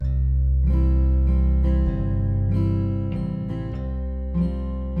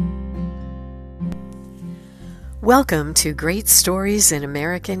Welcome to Great Stories in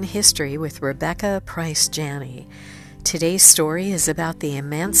American History with Rebecca Price Janney. Today's story is about the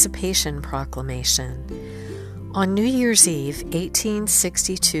Emancipation Proclamation. On New Year's Eve,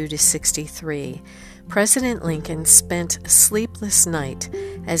 1862-63, President Lincoln spent a sleepless night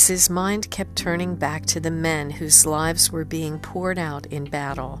as his mind kept turning back to the men whose lives were being poured out in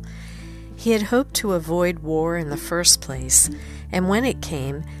battle. He had hoped to avoid war in the first place, and when it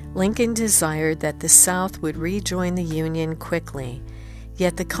came, Lincoln desired that the South would rejoin the Union quickly.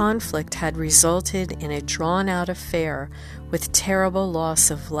 Yet the conflict had resulted in a drawn-out affair with terrible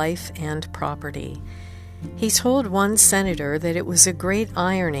loss of life and property. He told one senator that it was a great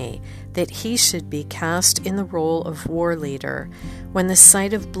irony that he should be cast in the role of war leader when the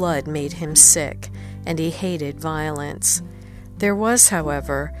sight of blood made him sick, and he hated violence. There was,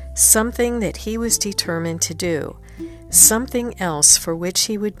 however, something that he was determined to do, something else for which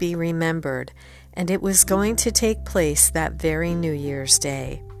he would be remembered, and it was going to take place that very New Year's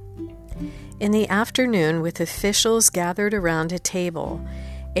Day. In the afternoon, with officials gathered around a table,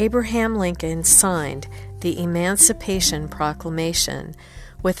 Abraham Lincoln signed the Emancipation Proclamation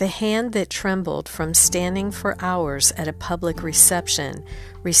with a hand that trembled from standing for hours at a public reception,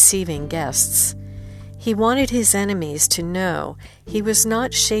 receiving guests. He wanted his enemies to know he was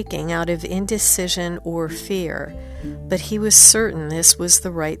not shaking out of indecision or fear, but he was certain this was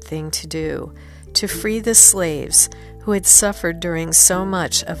the right thing to do, to free the slaves who had suffered during so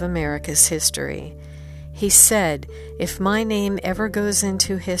much of America's history. He said, "If my name ever goes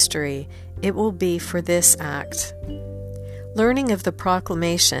into history, it will be for this act." Learning of the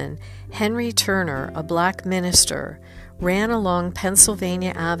proclamation, Henry Turner, a black minister, ran along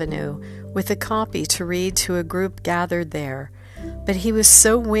Pennsylvania Avenue with a copy to read to a group gathered there, but he was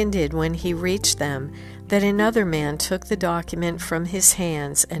so winded when he reached them that another man took the document from his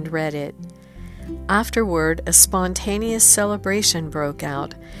hands and read it. Afterward, a spontaneous celebration broke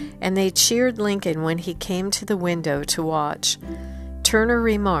out, and they cheered Lincoln when he came to the window to watch. Turner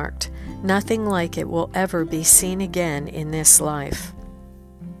remarked, "Nothing like it will ever be seen again in this life."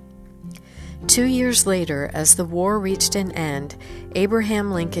 2 years later, as the war reached an end,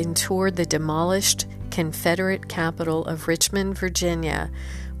 Abraham Lincoln toured the demolished Confederate capital of Richmond, Virginia,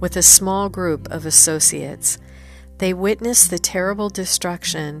 with a small group of associates. They witnessed the terrible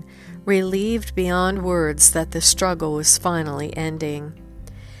destruction, relieved beyond words that the struggle was finally ending.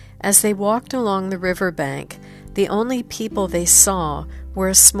 As they walked along the riverbank, the only people they saw were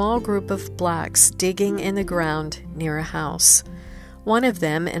a small group of blacks digging in the ground near a house. One of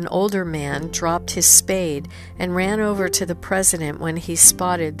them, an older man, dropped his spade and ran over to the president when he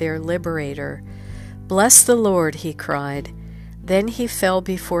spotted their liberator. "Bless the Lord," he cried. Then he fell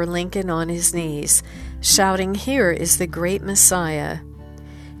before Lincoln on his knees, shouting, "Here is the great Messiah."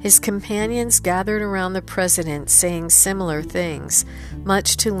 His companions gathered around the president, saying similar things,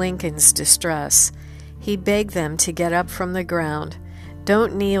 much to Lincoln's distress. He begged them to get up from the ground.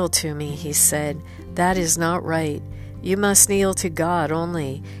 "Don't kneel to me," he said. "That is not right. You must kneel to God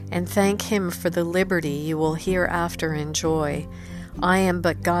only, and thank Him for the liberty you will hereafter enjoy. I am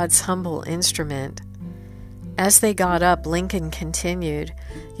but God's humble instrument." As they got up, Lincoln continued,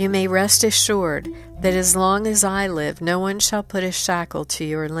 "You may rest assured that as long as I live, no one shall put a shackle to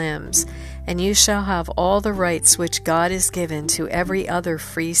your limbs, and you shall have all the rights which God has given to every other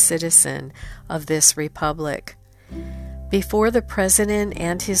free citizen of this republic." Before the president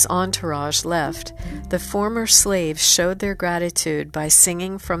and his entourage left, the former slaves showed their gratitude by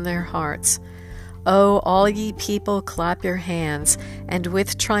singing from their hearts, "Oh, all ye people, clap your hands, and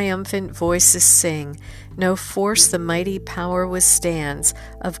with triumphant voices sing, no force the mighty power withstands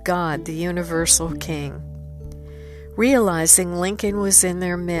of God the universal King." Realizing Lincoln was in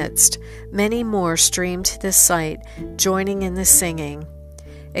their midst, many more streamed to the sight, joining in the singing.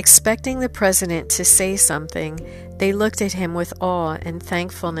 Expecting the president to say something, they looked at him with awe and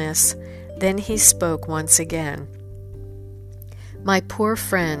thankfulness. Then he spoke once again. "My poor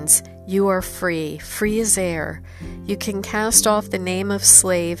friends, you are free, free as air. You can cast off the name of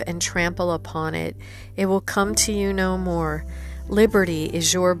slave and trample upon it. It will come to you no more. Liberty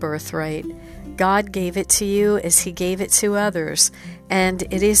is your birthright. God gave it to you as He gave it to others, and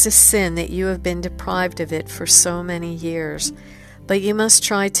it is a sin that you have been deprived of it for so many years. But you must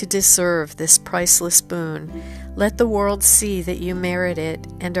try to deserve this priceless boon. Let the world see that you merit it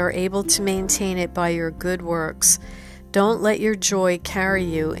and are able to maintain it by your good works. Don't let your joy carry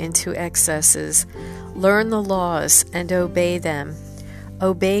you into excesses. Learn the laws and obey them.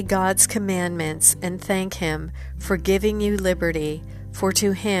 Obey God's commandments and thank Him for giving you liberty, for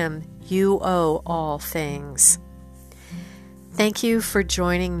to Him you owe all things." Thank you for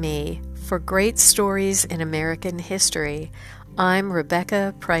joining me for great stories in American history. I'm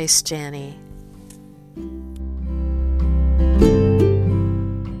Rebecca Price Janney.